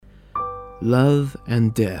Love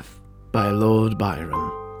and Death by Lord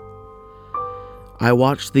Byron. I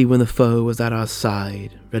watched thee when the foe was at our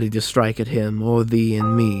side, ready to strike at him, or thee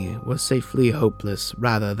and me were safely hopeless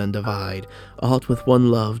rather than divide aught with one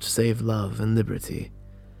loved save love and liberty.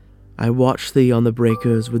 I watched thee on the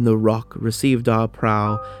breakers when the rock received our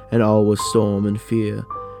prow and all was storm and fear,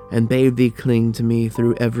 and bade thee cling to me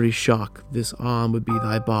through every shock. This arm would be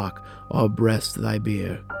thy bark, or breast thy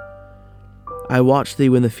bier. I watched thee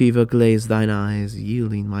when the fever glazed thine eyes,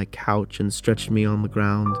 yielding my couch and stretched me on the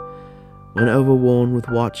ground, when overworn with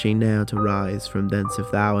watching ne'er to rise from thence if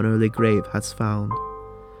thou an early grave hadst found.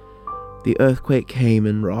 The earthquake came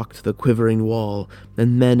and rocked the quivering wall,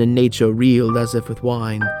 and men and nature reeled as if with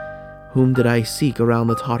wine. Whom did I seek around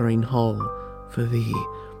the tottering hall? For thee,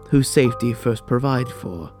 whose safety first provide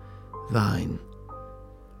for, thine.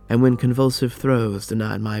 And when convulsive throes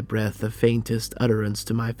denied my breath the faintest utterance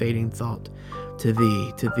to my fading thought, to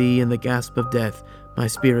thee in the gasp of death my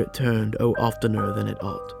spirit turned, oh oftener than it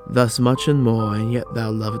ought. Thus much and more, and yet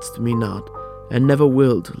thou lovedst me not, and never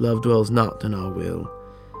wilt. Love dwells not in our will.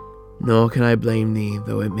 Nor can I blame thee,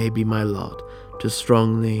 though it may be my lot to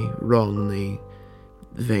strongly, wrongly,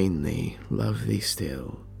 vainly love thee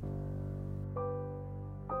still.